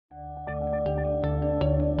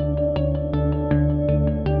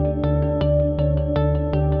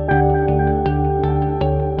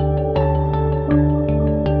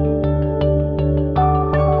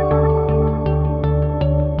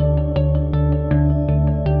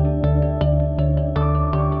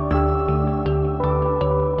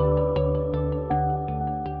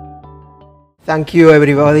Thank you,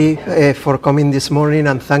 everybody, for coming this morning,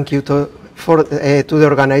 and thank you to the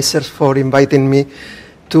organizers for inviting me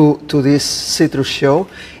to this citrus show.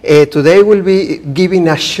 Today we'll be giving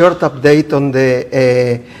a short update on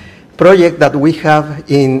the project that we have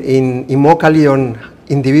in Immokalee on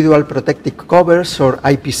individual protective covers, or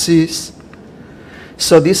IPCs.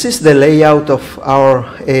 So this is the layout of our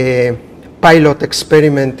pilot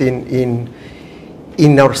experiment in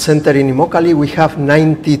our center in Immokalee. We have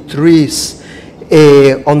 90 trees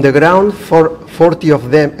on the ground.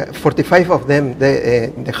 45 of them,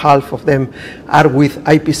 the half of them are with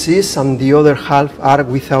IPCs, and the other half are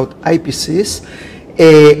without IPCs,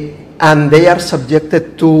 and they are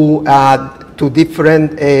subjected to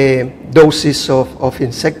different doses of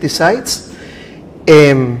insecticides.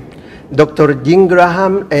 Dr. Jim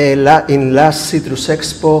Graham, in last Citrus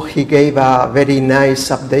Expo, he gave a very nice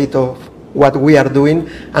update of what we are doing,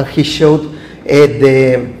 and he showed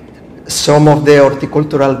some of the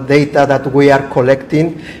horticultural data that we are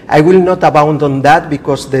collecting. I will not abound on that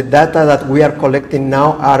because the data that we are collecting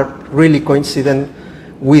now are really coincident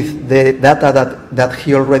with the data that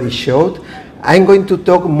he already showed. I'm going to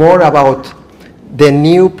talk more about the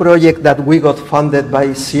new project that we got funded by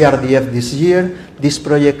CRDF this year. This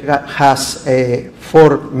project has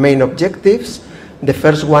 4 main objectives. The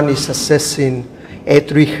first one is assessing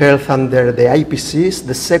tree health under the IPCs.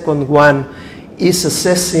 The second one is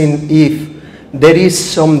assessing if there is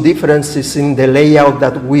some differences in the layout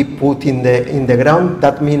that we put in the ground.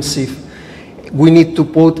 That means if we need to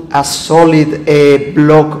put a solid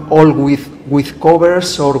block all with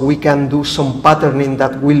covers, or we can do some patterning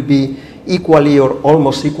that will be equally or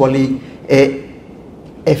almost equally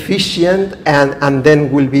efficient and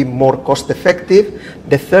then will be more cost effective.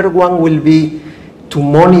 The third one will be to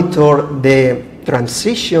monitor the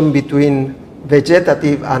transition between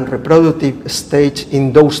vegetative and reproductive stage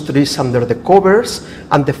in those trees under the covers.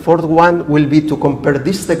 And the fourth one will be to compare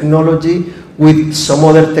this technology with some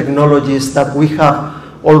other technologies that we have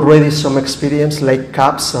already some experience, like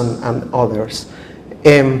caps and others.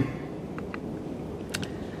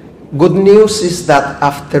 Good news is that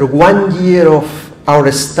after 1 year of our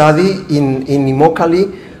study in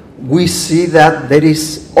Immokalee, we see that there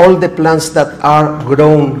is all the plants that are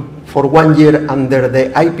grown for 1 year under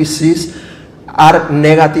the IPCs are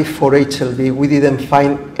negative for HLV. We didn't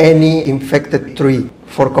find any infected tree.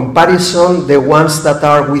 For comparison, the ones that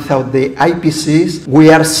are without the IPCs,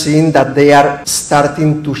 we are seeing that they are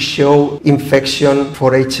starting to show infection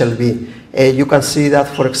for HLV. You can see that,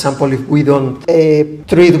 for example, if we don't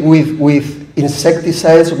treat with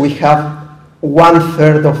insecticides, we have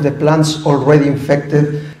 1/3 of the plants already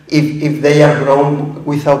infected if they are grown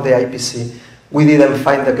without the IPC. We didn't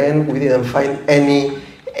find any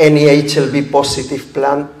HLV positive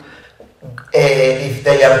plant if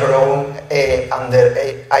they are grown under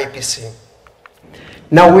IPC.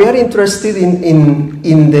 Now we are interested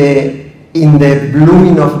in the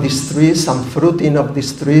blooming of these trees and fruiting of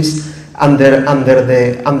these trees under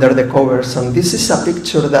the covers. And this is a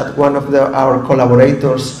picture that one of our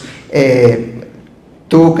collaborators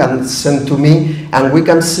took and sent to me, and we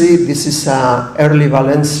can see this is early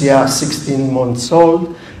Valencia, 16 months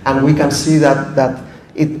old, and we can see that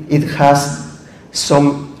it has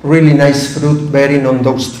some really nice fruit bearing on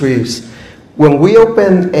those trees. When we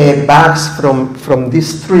open bags from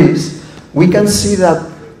these trees, we can see that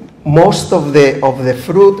most of the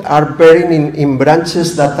fruit are bearing in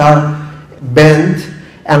branches that are bent,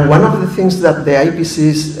 and one of the things that the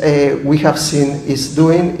IPCs we have seen is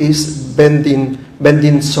doing is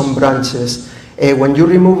bending some branches. When you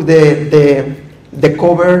remove the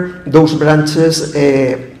cover, those branches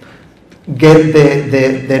get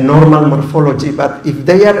the normal morphology, but if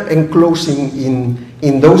they are enclosed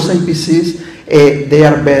in those IPCs, they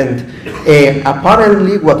are bent.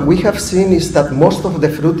 Apparently, what we have seen is that most of the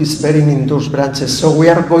fruit is bearing in those branches, so we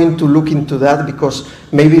are going to look into that because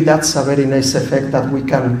maybe that's a very nice effect that we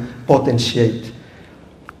can potentiate.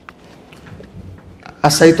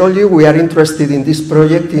 As I told you, we are interested in this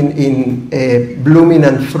project in blooming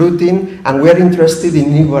and fruiting, and we are interested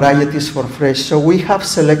in new varieties for fresh. So we have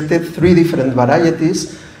selected 3 different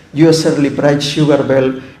varieties: US Early Pride, Sugar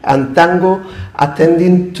Bell, and Tango,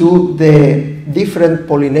 attending to the different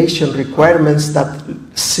pollination requirements that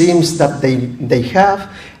seems that they have,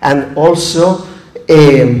 and also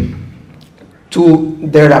to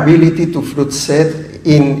their ability to fruit set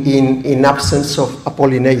in absence of a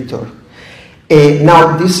pollinator.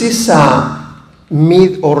 Now, this is a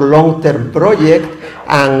mid or long-term project,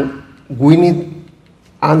 and we need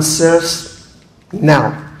answers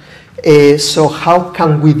now. So how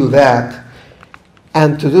can we do that?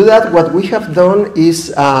 And to do that, what we have done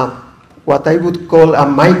is what I would call a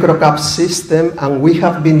microcap system, and we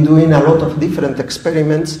have been doing a lot of different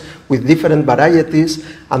experiments with different varieties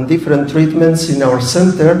and different treatments in our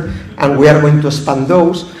center, and we are going to expand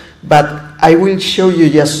those. But I will show you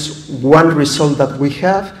just one result that we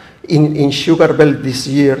have in sugar belt this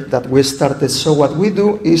year that we started. So what we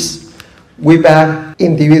do is we bag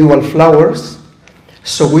individual flowers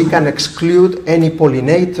so we can exclude any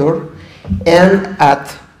pollinator, and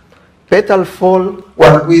at petal fall,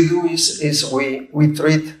 what we do is we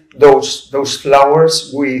treat those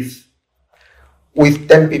flowers with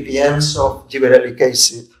 10 ppm of gibberellic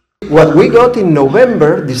acid. What we got in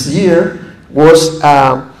November this year was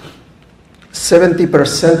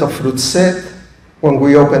 70% of fruit set when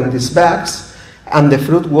we opened these bags, and the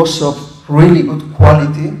fruit was of really good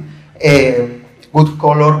quality, good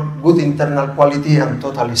color, good internal quality, and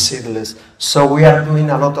totally seedless. So we are doing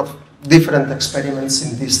a lot of different experiments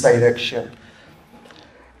in this direction.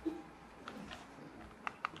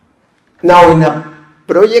 Now, in a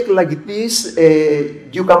project like this,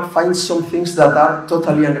 you can find some things that are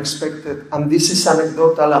totally unexpected, and this is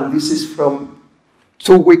anecdotal, and this is from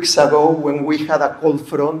 2 weeks ago when we had a cold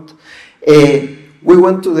front. We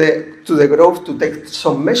went to the grove to take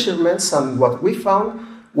some measurements, and what we found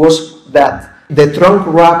was that the trunk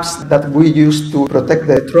wraps that we used to protect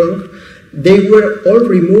the trunk, they were all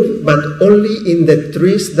removed, but only in the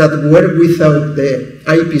trees that were without the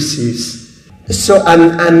IPCs. So,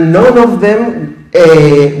 and none of them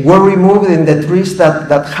were removed in the trees that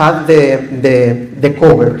had the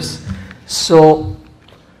covers. So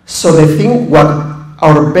the thing, what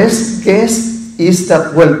our best guess is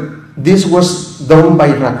that, well, this was done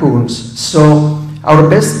by raccoons. So our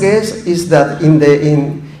best guess is that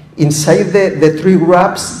inside the tree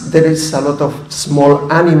wraps, there is a lot of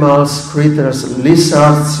small animals, critters,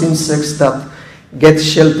 lizards, insects that get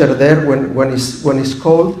shelter there when it's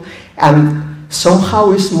cold, and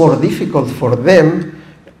somehow it's more difficult for them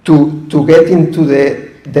to get into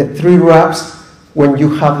the tree wraps when you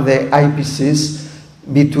have the IPCs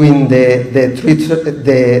between the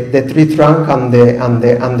tree trunk and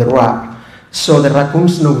the wrap. So the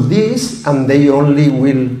raccoons know this, and they only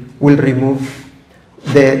will remove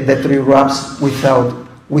the tree wraps without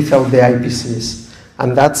the IPCs,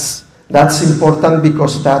 and that's important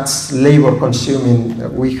because that's labor consuming.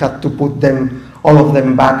 We had to put all of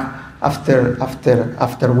them back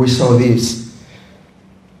after we saw this.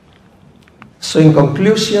 So in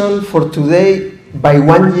conclusion, for today, by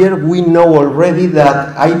 1 year we know already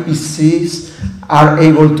that IPCs are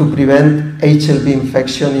able to prevent HLB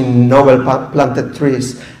infection in novel planted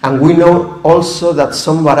trees. And we know also that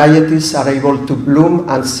some varieties are able to bloom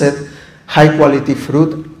and set high quality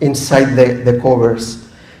fruit inside the covers.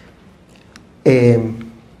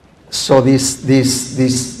 So these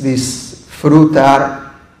fruit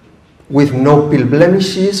are with no peel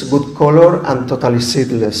blemishes, good color, and totally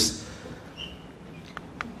seedless.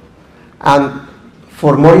 And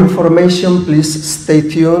for more information, please stay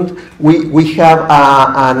tuned. We have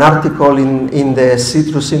an article in the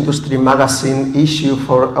Citrus Industry Magazine issue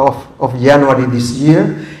of January this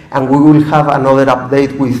year, and we will have another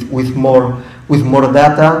update with more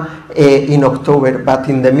data in October. But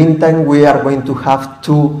in the meantime, we are going to have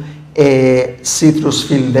 2 citrus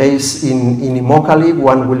field days in Immokalee.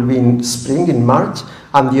 One will be in spring, in March,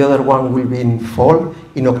 and the other one will be in fall,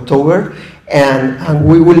 in October. And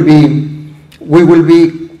we will be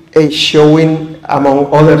showing,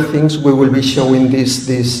 among other things, we will be showing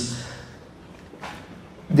this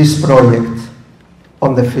project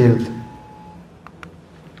on the field.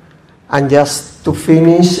 And just to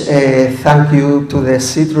finish, thank you to the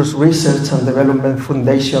Citrus Research and Development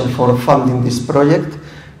Foundation for funding this project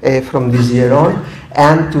from this year on,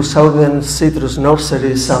 and to Southern Citrus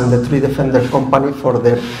Nurseries and the Tree Defender Company for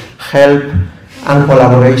their help and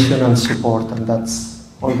collaboration and support. And that's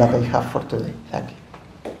all that I have for today. Thank you.